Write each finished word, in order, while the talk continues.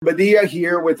Badia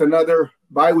here with another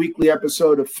bi-weekly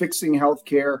episode of Fixing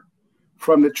Healthcare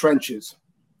from the Trenches.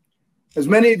 As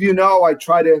many of you know, I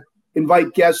try to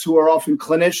invite guests who are often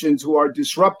clinicians, who are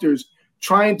disruptors,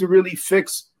 trying to really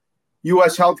fix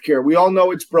U.S. healthcare. We all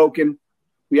know it's broken.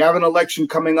 We have an election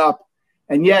coming up.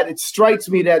 And yet it strikes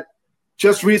me that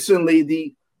just recently,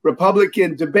 the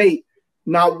Republican debate,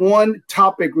 not one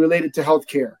topic related to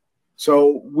healthcare.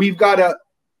 So we've got to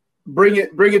bring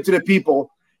it to the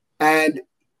people. And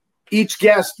each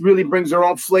guest really brings their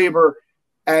own flavor.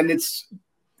 And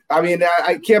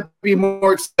I can't be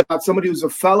more excited about somebody who's a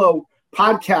fellow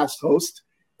podcast host.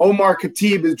 Omar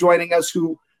Khateeb is joining us,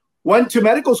 who went to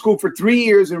medical school for 3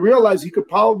 years and realized he could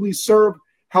probably serve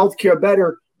healthcare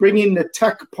better, bringing the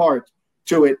tech part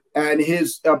to it. And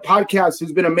his podcast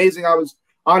has been amazing. I was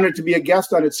honored to be a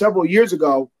guest on it several years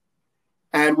ago.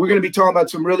 And we're going to be talking about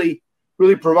some really,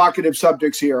 really provocative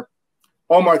subjects here.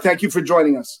 Omar, thank you for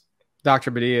joining us.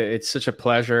 Dr. Badia, it's such a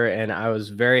pleasure, and I was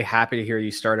very happy to hear you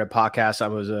start a podcast. I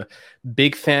was a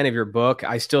big fan of your book.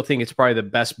 I still think it's probably the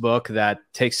best book that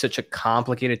takes such a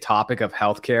complicated topic of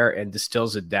healthcare and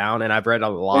distills it down, and I've read a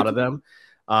lot of them.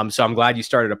 So I'm glad you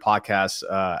started a podcast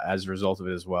as a result of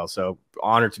it as well. So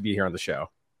honored to be here on the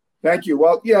show. Thank you.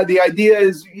 Well, yeah, the idea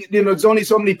is, there's only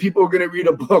so many people who are going to read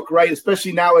a book, right?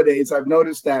 Especially nowadays. I've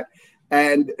noticed that.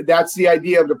 And that's the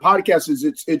idea of the podcast, is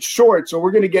it's short. So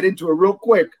we're going to get into it real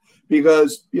quick,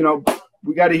 because,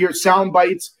 we got to hear sound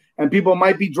bites, and people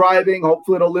might be driving.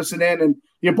 Hopefully they'll listen in. And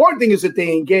the important thing is that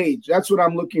they engage. That's what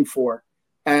I'm looking for.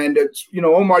 And,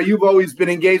 Omar, you've always been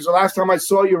engaged. The last time I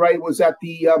saw you, right, was at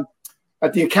the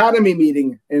Academy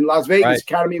meeting in Las Vegas, right.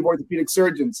 Academy of Orthopedic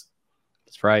Surgeons.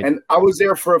 That's right. And I was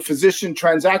there for a physician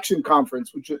transaction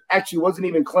conference, which actually wasn't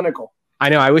even clinical. I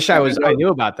know. I wish I knew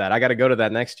about that. I got to go to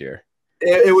that next year.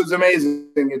 It was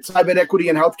amazing. It's private equity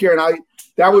in healthcare. And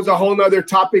that was a whole nother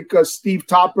topic. Steve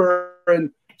Topper and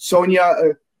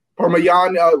Sonia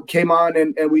Parmayan came on,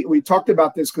 and we talked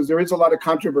about this because there is a lot of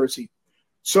controversy.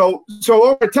 So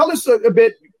Omar, tell us a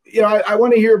bit. I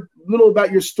want to hear a little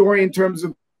about your story in terms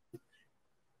of,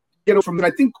 from,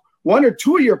 I think, one or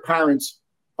two of your parents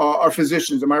are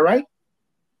physicians. Am I right?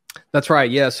 That's right.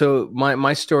 Yeah. So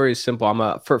my story is simple. I'm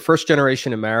a first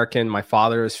generation American. My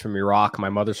father is from Iraq. My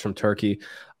mother's from Turkey.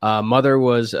 Mother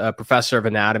was a professor of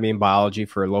anatomy and biology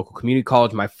for a local community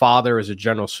college. My father is a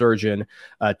general surgeon,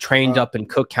 trained up in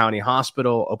Cook County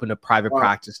Hospital, opened a private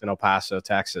practice in El Paso,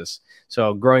 Texas.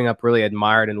 So growing up, really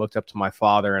admired and looked up to my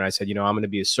father. And I said, I'm going to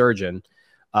be a surgeon.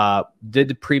 Did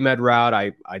the pre-med route.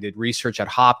 I did research at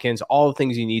Hopkins, all the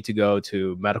things you need to go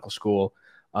to medical school.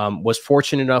 Was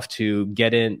fortunate enough to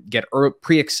get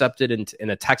pre-accepted in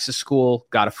a Texas school,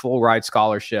 got a full ride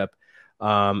scholarship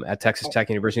at Texas Tech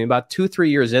University. About 2-3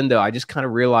 years in, though, I just kind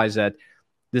of realized that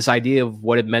this idea of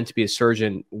what it meant to be a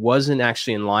surgeon wasn't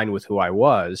actually in line with who I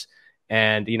was.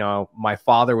 And, my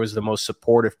father was the most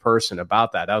supportive person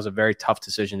about that. That was a very tough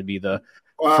decision to be the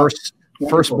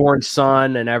firstborn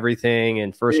son and everything.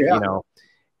 And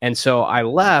and so I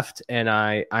left, and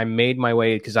I made my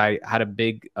way because I had a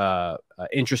big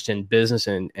interest in business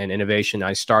and innovation.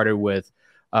 I started with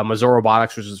Mazor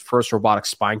Robotics, which was the first robotic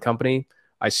spine company.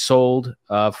 I sold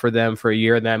for them for a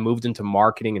year, and then I moved into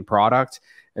marketing and product.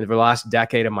 And for the last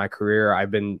decade of my career,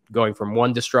 I've been going from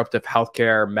one disruptive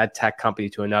healthcare med tech company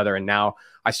to another. And now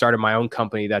I started my own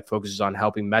company that focuses on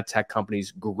helping med tech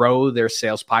companies grow their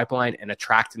sales pipeline and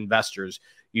attract investors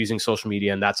using social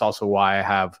media. And that's also why I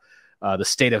have the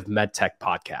State of MedTech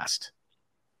podcast.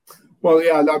 Well,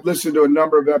 yeah, I've listened to a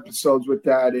number of episodes with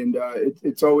that, and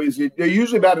they're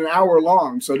usually about an hour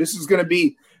long. So this is going to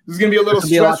be a little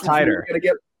stressful. We're going to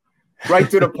get right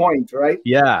to the point, right?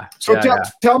 Yeah. So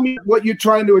tell me what you're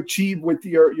trying to achieve with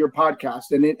your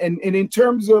podcast, and in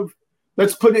terms of,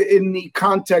 let's put it in the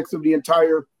context of the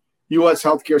entire U.S.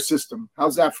 healthcare system.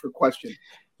 How's that for a question?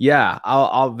 Yeah,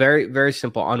 I'll very, very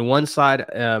simple. On one side,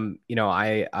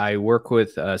 I work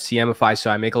with CMFI, so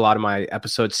I make a lot of my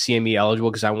episodes CME eligible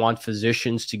because I want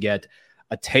physicians to get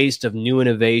a taste of new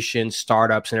innovation,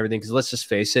 startups, and everything. Because let's just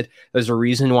face it, there's a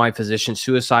reason why physician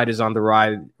suicide is on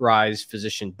the rise,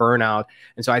 physician burnout.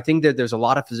 And so I think that there's a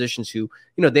lot of physicians who,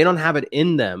 they don't have it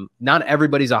in them. Not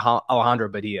everybody's Alejandro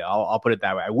Badia. I'll put it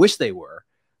that way. I wish they were.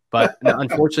 But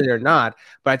unfortunately, they're not.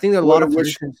 But I think there are a lot of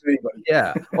physicians.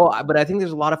 Yeah. Well, but I think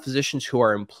there's a lot of physicians who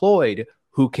are employed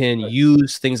who can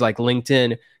use things like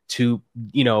LinkedIn to,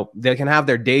 they can have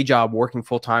their day job working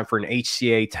full time for an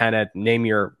HCA, Tenet, name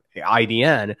your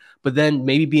IDN, but then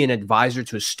maybe be an advisor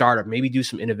to a startup, maybe do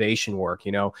some innovation work,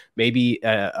 maybe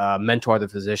mentor the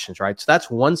physicians, right? So that's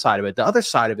one side of it. The other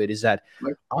side of it is that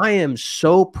I am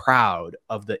so proud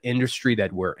of the industry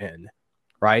that we're in,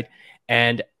 right?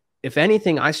 And if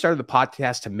anything, I started the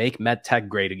podcast to make med tech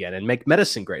great again and make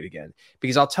medicine great again.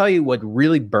 Because I'll tell you what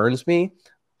really burns me.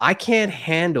 I can't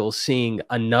handle seeing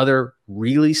another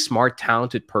really smart,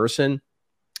 talented person,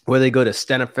 whether they go to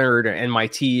Stanford or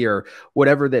MIT or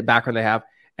whatever that background they have,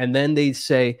 and then they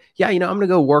say, yeah, I'm going to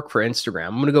go work for Instagram.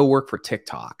 I'm going to go work for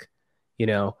TikTok.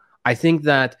 I think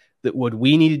that what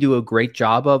we need to do a great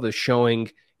job of is showing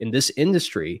in this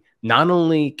industry, not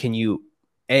only can you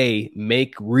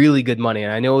make really good money.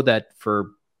 And I know that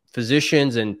for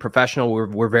physicians and professional,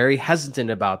 we're very hesitant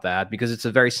about that because it's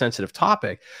a very sensitive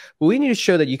topic. But we need to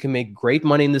show that you can make great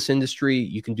money in this industry.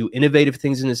 You can do innovative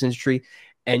things in this industry,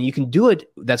 and you can do it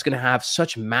that's going to have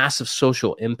such massive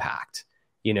social impact,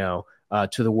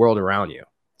 to the world around you.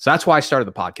 So that's why I started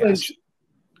the podcast.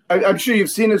 I'm sure you've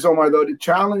seen this, Omar, though. The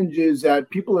challenge is that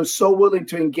people are so willing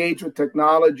to engage with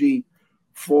technology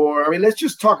let's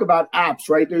just talk about apps,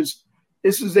 right? This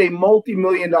is a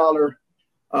multi-million-dollar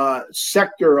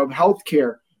sector of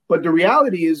healthcare. But the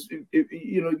reality is, if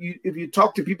you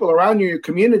talk to people around you in your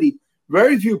community,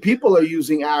 very few people are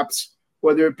using apps,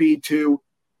 whether it be to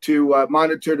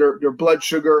monitor their blood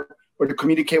sugar or to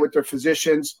communicate with their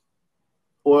physicians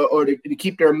or to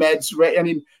keep their meds, right? I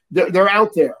mean, they're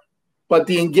out there, but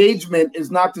the engagement is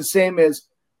not the same as,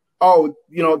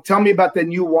 tell me about the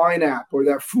new wine app or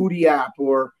that foodie app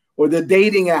or the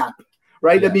dating app,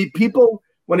 right? Yeah. I mean, people,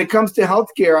 when it comes to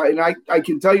healthcare, and I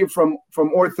can tell you from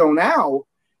Ortho Now,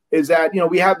 is that,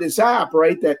 we have this app,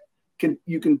 right, that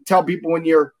you can tell people when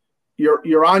you're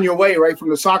on your way, right, from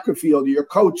the soccer field, your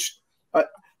coach.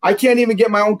 I can't even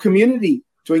get my own community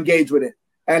to engage with it.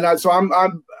 And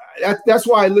so that's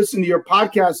why I listen to your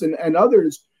podcast and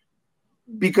others,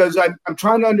 because I'm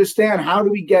trying to understand, how do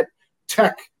we get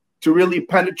tech to really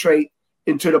penetrate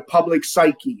into the public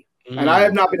psyche? And I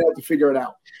have not been able to figure it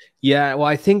out. Yeah, well,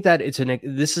 I think that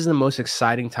this is the most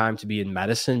exciting time to be in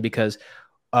medicine, because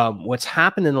what's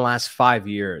happened in the last 5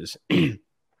 years, if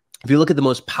you look at the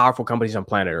most powerful companies on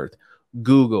planet Earth,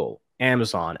 Google,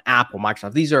 Amazon, Apple,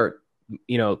 Microsoft, these are,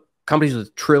 companies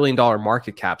with trillion-dollar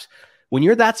market caps. When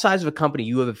you're that size of a company,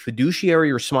 you have a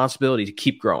fiduciary responsibility to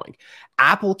keep growing.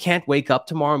 Apple can't wake up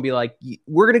tomorrow and be like,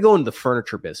 we're going to go into the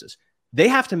furniture business. They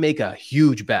have to make a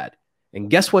huge bet. And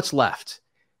guess what's left?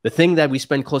 The thing that we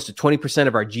spend close to 20%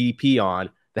 of our GDP on,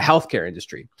 the healthcare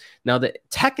industry. Now, the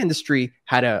tech industry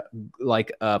had a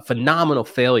phenomenal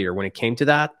failure when it came to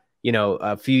that.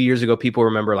 A few years ago, people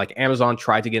remember like Amazon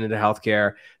tried to get into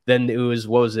healthcare. Then it was,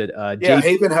 what was it?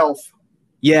 Haven Health.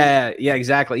 Yeah,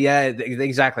 exactly. Yeah,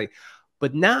 exactly.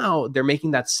 But now they're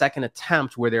making that second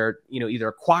attempt where they're, either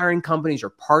acquiring companies or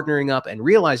partnering up and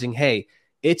realizing, hey,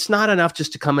 it's not enough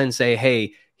just to come in and say,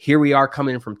 hey, here we are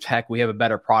coming in from tech. We have a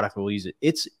better product. We'll use it.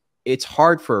 It's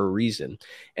hard for a reason.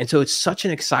 And so it's such an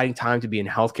exciting time to be in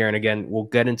healthcare. And again, we'll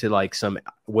get into like some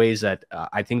ways that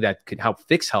I think that could help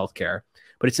fix healthcare.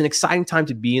 But it's an exciting time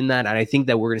to be in that. And I think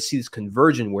that we're going to see this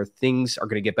conversion where things are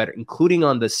going to get better, including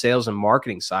on the sales and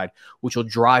marketing side, which will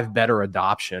drive better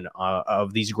adoption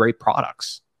of these great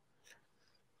products.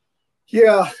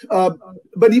 Yeah,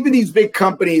 but even these big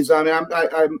companies, I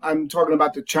mean, I'm talking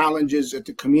about the challenges at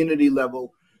the community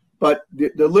level, but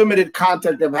the limited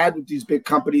contact I've had with these big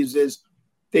companies is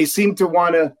they seem to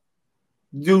want to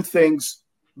do things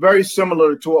very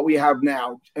similar to what we have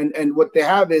now. And what they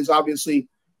have is obviously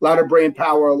a lot of brain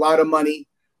power, a lot of money,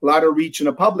 a lot of reach in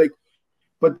the public.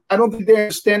 But I don't think they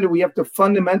understand that we have to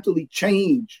fundamentally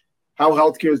change how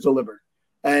healthcare is delivered.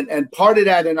 And part of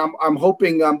that, and I'm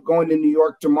hoping I'm going to New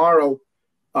York tomorrow.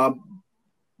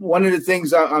 One of the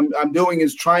things I'm doing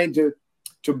is trying to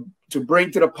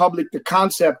bring to the public the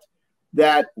concept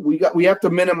that we have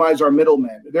to minimize our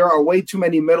middlemen. There are way too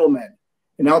many middlemen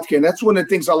in healthcare, and that's one of the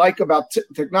things I like about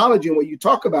technology and what you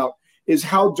talk about is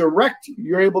how direct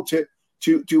you're able to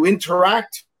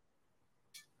interact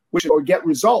with or get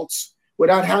results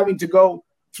without having to go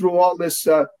through all this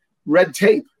red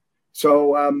tape.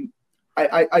 So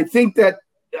I think that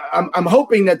I'm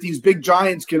hoping that these big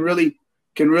giants can really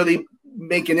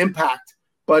make an impact.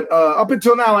 But up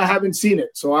until now, I haven't seen it.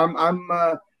 So I'm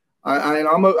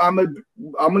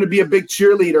going to be a big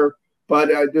cheerleader. But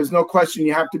there's no question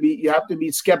you have to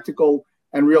be skeptical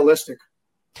and realistic.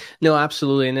 No,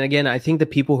 absolutely. And again, I think the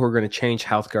people who are going to change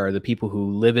healthcare are the people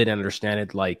who live it and understand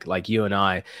it, like you and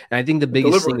I. And I think the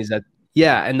biggest thing is that,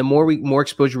 and the more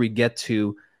exposure we get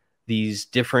to these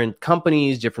different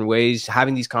companies, different ways,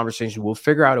 having these conversations, we'll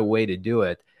figure out a way to do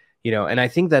it. And I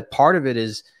think that part of it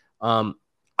is, I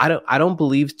don't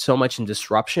believe so much in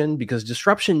disruption, because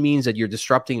disruption means that you're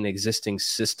disrupting an existing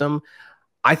system.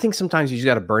 I think sometimes you just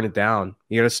got to burn it down.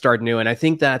 You got to start new. And I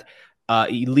think that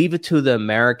You leave it to the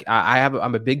American.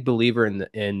 I'm a big believer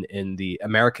in the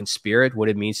American spirit, what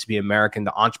it means to be American,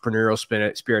 the entrepreneurial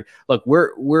spirit. Look,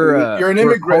 you're an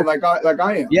immigrant like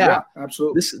I am. Yeah,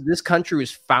 absolutely. This country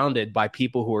was founded by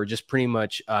people who are just pretty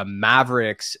much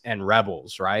mavericks and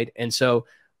rebels, right? And so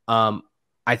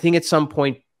I think at some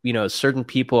point, certain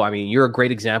people, I mean, you're a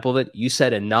great example of it. You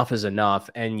said enough is enough,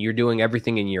 and you're doing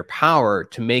everything in your power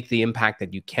to make the impact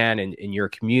that you can in your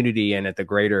community and at the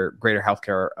greater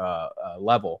healthcare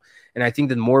level. And I think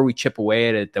the more we chip away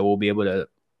at it, that we'll be able to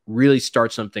really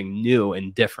start something new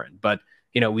and different. But,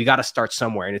 we got to start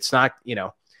somewhere. And it's not,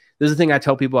 this is the thing I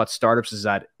tell people about startups is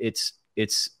that it's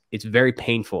very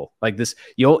painful. Like this,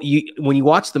 when you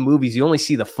watch the movies, you only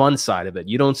see the fun side of it.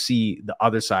 You don't see the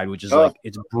other side, which is like,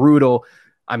 it's brutal.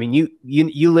 I mean,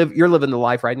 you're living the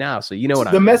life right now, so you know what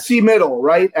I mean. The messy middle,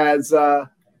 right? As Scott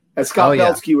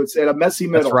Belsky would say, a messy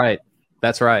middle.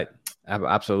 That's right.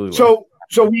 Absolutely. So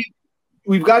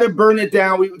we've got to burn it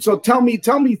down. So tell me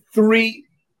 3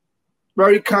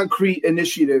 very concrete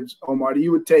initiatives, Omar, that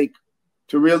you would take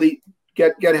to really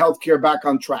get healthcare back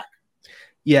on track.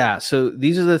 Yeah, so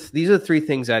these are the 3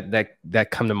 things that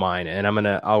come to mind, and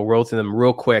I'll roll through them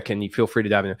real quick, and you feel free to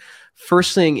dive in.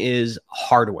 First thing is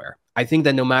hardware. I think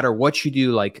that no matter what you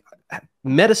do, like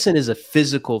medicine is a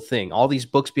physical thing. All these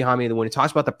books behind me, when it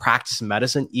talks about the practice of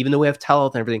medicine, even though we have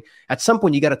telehealth and everything, at some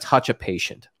point you got to touch a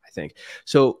patient, I think.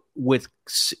 So with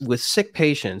sick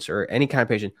patients or any kind of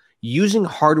patient, using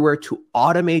hardware to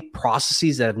automate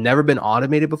processes that have never been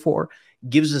automated before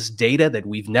gives us data that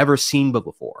we've never seen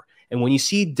before. And when you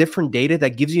see different data,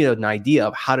 that gives you an idea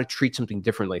of how to treat something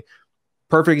differently.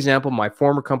 Perfect example, my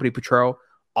former company, Potrero,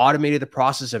 automated the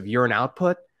process of urine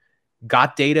output,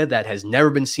 got data that has never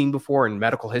been seen before in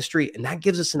medical history. And that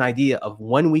gives us an idea of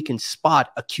when we can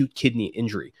spot acute kidney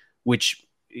injury, which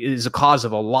is a cause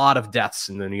of a lot of deaths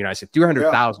in the United States,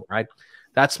 300,000, right?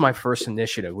 That's my first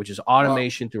initiative, which is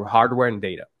automation through hardware and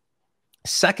data.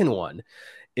 Second one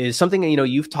is something that,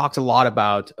 you've talked a lot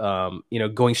about,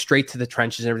 going straight to the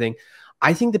trenches and everything.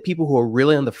 I think the people who are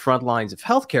really on the front lines of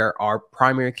healthcare are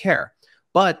primary care.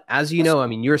 But as you know, I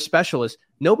mean, you're a specialist.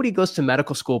 Nobody goes to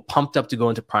medical school pumped up to go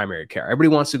into primary care. Everybody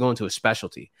wants to go into a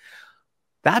specialty.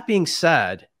 That being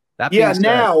said, now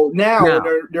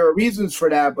there are reasons for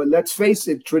that. But let's face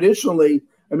it, traditionally,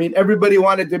 I mean, everybody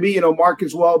wanted to be,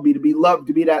 Marcus Welby, to be loved,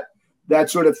 to be that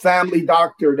sort of family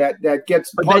doctor that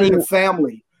gets part of the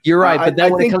family. You're right, but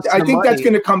then I think that's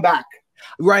going to come back.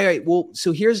 Right. Well,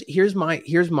 so here's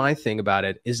my thing about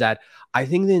it is that I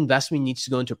think the investment needs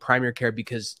to go into primary care,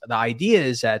 because the idea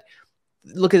is that,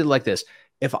 look at it like this.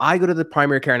 If I go to the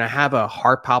primary care and I have a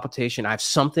heart palpitation, I have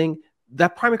something,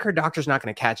 that primary care doctor is not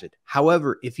going to catch it.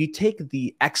 However, if you take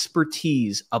the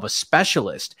expertise of a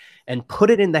specialist and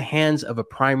put it in the hands of a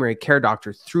primary care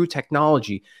doctor through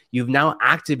technology, you've now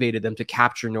activated them to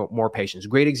capture more patients.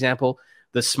 Great example,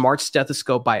 the smart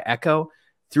stethoscope by Echo.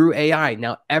 Through AI,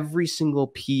 now every single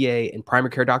PA and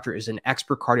primary care doctor is an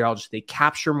expert cardiologist. They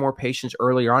capture more patients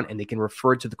earlier on, and they can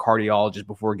refer to the cardiologist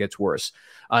before it gets worse.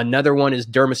 Another one is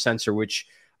DermaSensor, which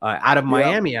out of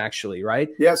Miami, actually, right?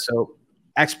 Yes. So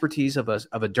expertise of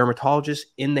a dermatologist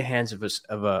in the hands of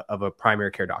a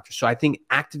primary care doctor. So I think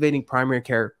activating primary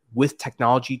care with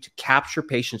technology to capture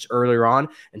patients earlier on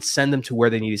and send them to where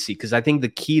they need to see, because I think the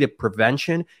key to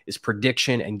prevention is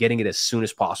prediction and getting it as soon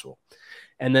as possible.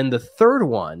 And then the third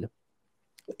one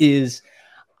is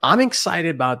I'm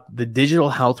excited about the digital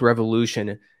health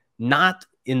revolution, not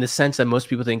in the sense that most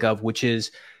people think of, which is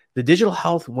the digital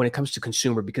health when it comes to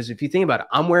consumer. Because if you think about it,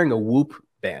 I'm wearing a Whoop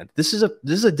band. This is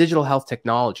a digital health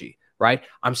technology, right?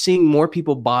 I'm seeing more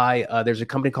people buy, there's a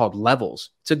company called Levels.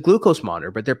 It's a glucose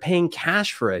monitor, but they're paying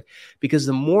cash for it, because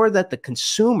the more that the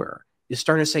consumer is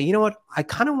starting to say, you know what, I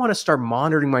kind of want to start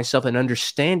monitoring myself and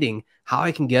understanding how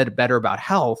I can get better about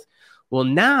health. Well,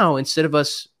 now, instead of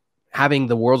us having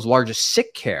the world's largest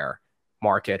sick care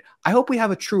market, I hope we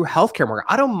have a true healthcare market.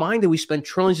 I don't mind that we spend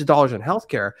trillions of dollars on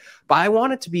healthcare, but I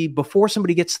want it to be, before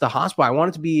somebody gets to the hospital, I want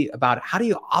it to be about how do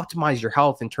you optimize your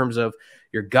health in terms of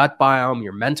your gut biome,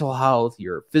 your mental health,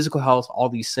 your physical health, all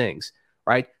these things,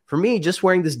 right? For me, just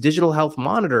wearing this digital health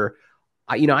monitor,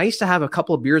 I used to have a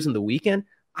couple of beers in the weekend.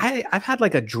 I've had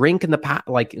like a drink in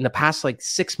the past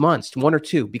 6 months, 1 or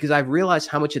 2, because I've realized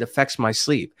how much it affects my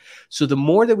sleep. So the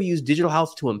more that we use digital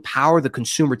health to empower the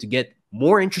consumer to get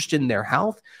more interested in their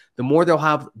health, the more they'll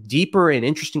have deeper and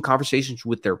interesting conversations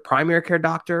with their primary care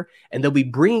doctor, and they'll be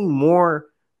bringing more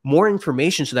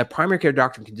information so that primary care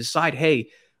doctor can decide, hey,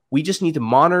 we just need to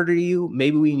monitor you.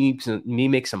 Maybe we need to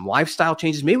make some lifestyle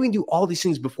changes. Maybe we can do all these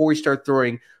things before we start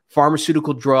throwing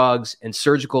pharmaceutical drugs and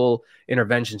surgical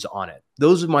interventions on it.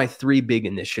 Those are my 3 big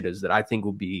initiatives that I think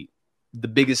will be the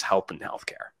biggest help in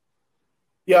healthcare.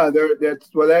 Yeah,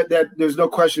 there's no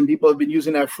question. People have been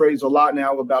using that phrase a lot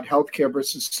now about healthcare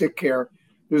versus sick care.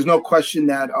 There's no question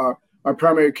that our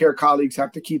primary care colleagues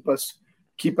have to keep us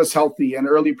healthy, and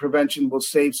early prevention will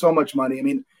save so much money. I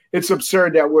mean, it's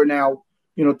absurd that we're now,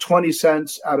 20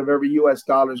 cents out of every US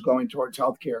dollar is going towards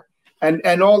healthcare.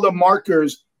 And all the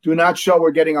markers do not show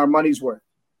we're getting our money's worth.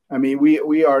 I mean,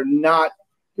 we are not,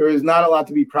 there is not a lot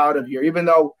to be proud of here, even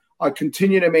though I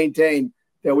continue to maintain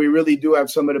that we really do have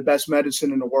some of the best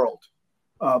medicine in the world.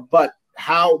 But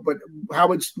how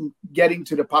it's getting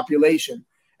to the population.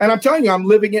 And I'm telling you, I'm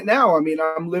living it now. I mean,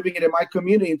 I'm living it in my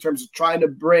community in terms of trying to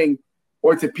bring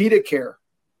orthopedic care,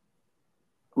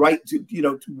 right,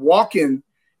 to walk in.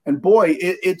 And boy,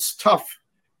 it's tough.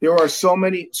 There are so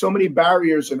many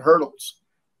barriers and hurdles.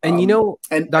 And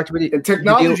and Dr. Badia, and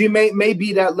technology may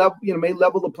be that level, may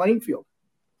level the playing field.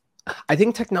 I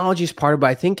think technology is part of it,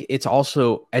 but I think it's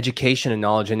also education and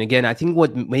knowledge. And again, I think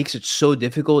what makes it so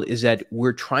difficult is that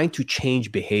we're trying to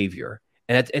change behavior,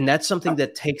 and that's something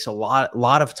that takes a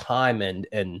lot of time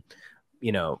and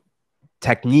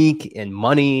technique and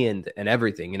money and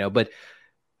everything. But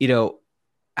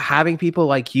having people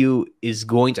like you is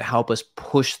going to help us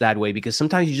push that way, because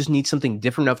sometimes you just need something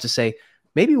different enough to say,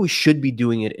 maybe we should be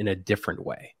doing it in a different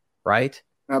way, right?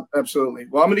 Absolutely.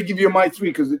 Well, I'm going to give you my 3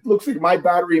 because it looks like my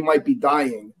battery might be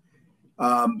dying.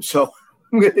 So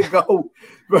I'm going to go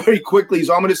very quickly.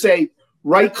 So I'm going to say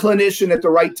right clinician at the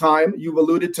right time. You've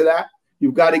alluded to that.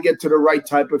 You've got to get to the right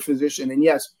type of physician. And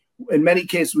yes, in many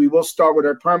cases, we will start with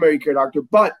our primary care doctor.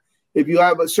 But if you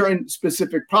have a certain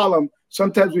specific problem,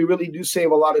 sometimes we really do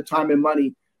save a lot of time and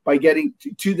money by getting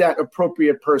to that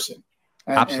appropriate person.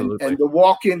 Absolutely. And the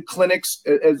walk-in clinics,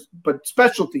 but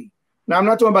specialty. Now, I'm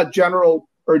not talking about general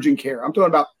urgent care. I'm talking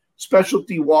about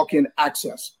specialty walk-in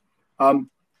access.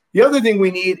 The other thing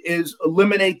we need is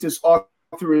eliminate this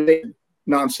authorization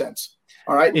nonsense.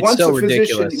 All right. It's so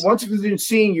ridiculous. Once a physician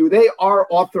seeing you, they are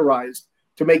authorized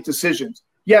to make decisions.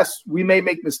 Yes, we may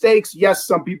make mistakes. Yes,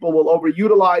 some people will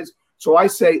overutilize. So I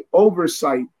say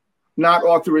oversight, not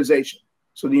authorization.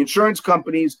 So the insurance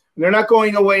companies, they're not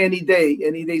going away any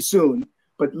day soon,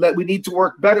 but we need to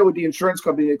work better with the insurance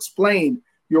company to explain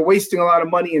you're wasting a lot of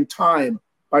money and time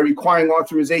by requiring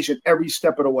authorization every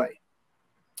step of the way.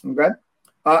 Okay?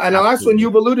 And the last one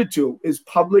you've alluded to is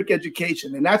public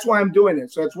education. And that's why I'm doing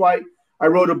it. So that's why I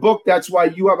wrote a book. That's why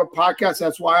you have a podcast.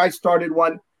 That's why I started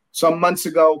one some months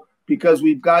ago, because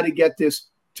we've got to get this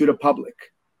to the public.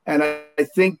 And I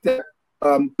think that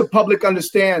the public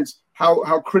understands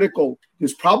how critical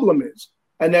this problem is,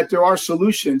 and that there are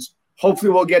solutions.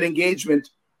 Hopefully we'll get engagement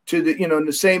to the, in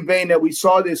the same vein that we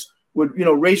saw this with,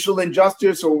 racial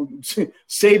injustice or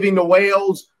saving the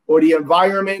whales or the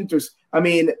environment.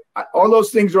 All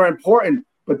those things are important,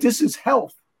 but this is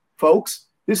health, folks.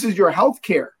 This is your health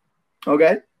care.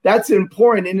 Okay. That's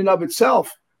important in and of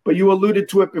itself, but you alluded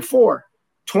to it before,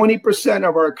 20%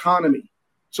 of our economy.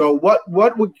 So what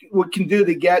we can do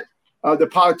to get the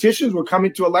politicians, we're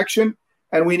coming to election,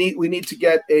 and we need to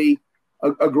get a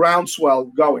groundswell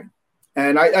going.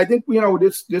 And I think,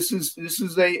 this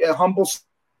is a humble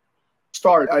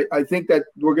start. I think that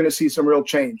we're going to see some real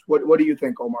change. What do you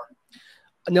think, Omar?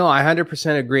 No, I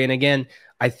 100% agree. And again,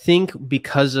 I think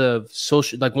because of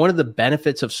one of the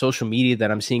benefits of social media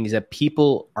that I'm seeing is that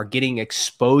people are getting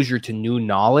exposure to new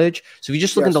knowledge. So if you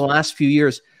just look in the last few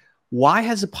years, why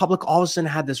has the public all of a sudden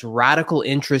had this radical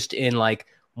interest in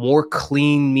more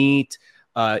clean meat,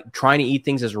 trying to eat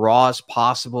things as raw as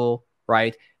possible,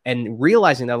 right? And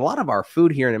realizing that a lot of our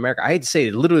food here in America, I hate to say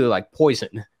it, literally like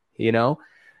poison, And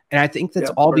I think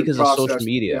that's all because of social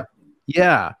media.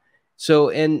 Yeah. So,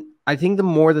 and I think the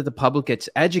more that the public gets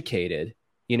educated,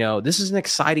 this is an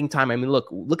exciting time. I mean,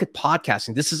 look at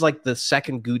podcasting. This is like the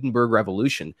second Gutenberg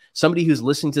revolution. Somebody who's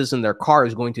listening to this in their car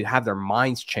is going to have their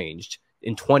minds changed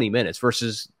in 20 minutes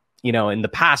versus, in the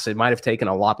past, it might have taken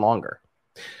a lot longer.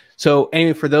 So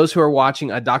anyway, for those who are watching,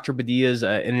 Dr. Badia's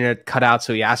internet cut out,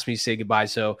 so he asked me to say goodbye.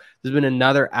 So there's been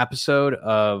another episode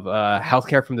of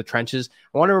Healthcare from the Trenches.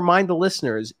 I want to remind the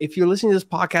listeners, if you're listening to this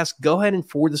podcast, go ahead and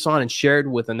forward this on and share it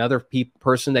with another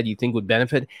person that you think would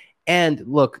benefit. And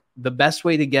look, the best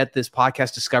way to get this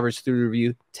podcast discovered is through the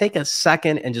review. Take a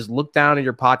second and just look down at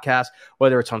your podcast,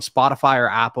 whether it's on Spotify or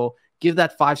Apple. Give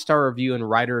that 5-star review and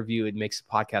write a review. It makes the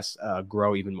podcast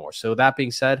grow even more. So that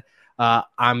being said,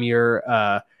 I'm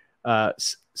your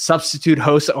substitute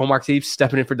host, Omar Khateeb,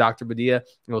 stepping in for Dr. Badia, and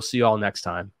we'll see you all next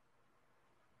time.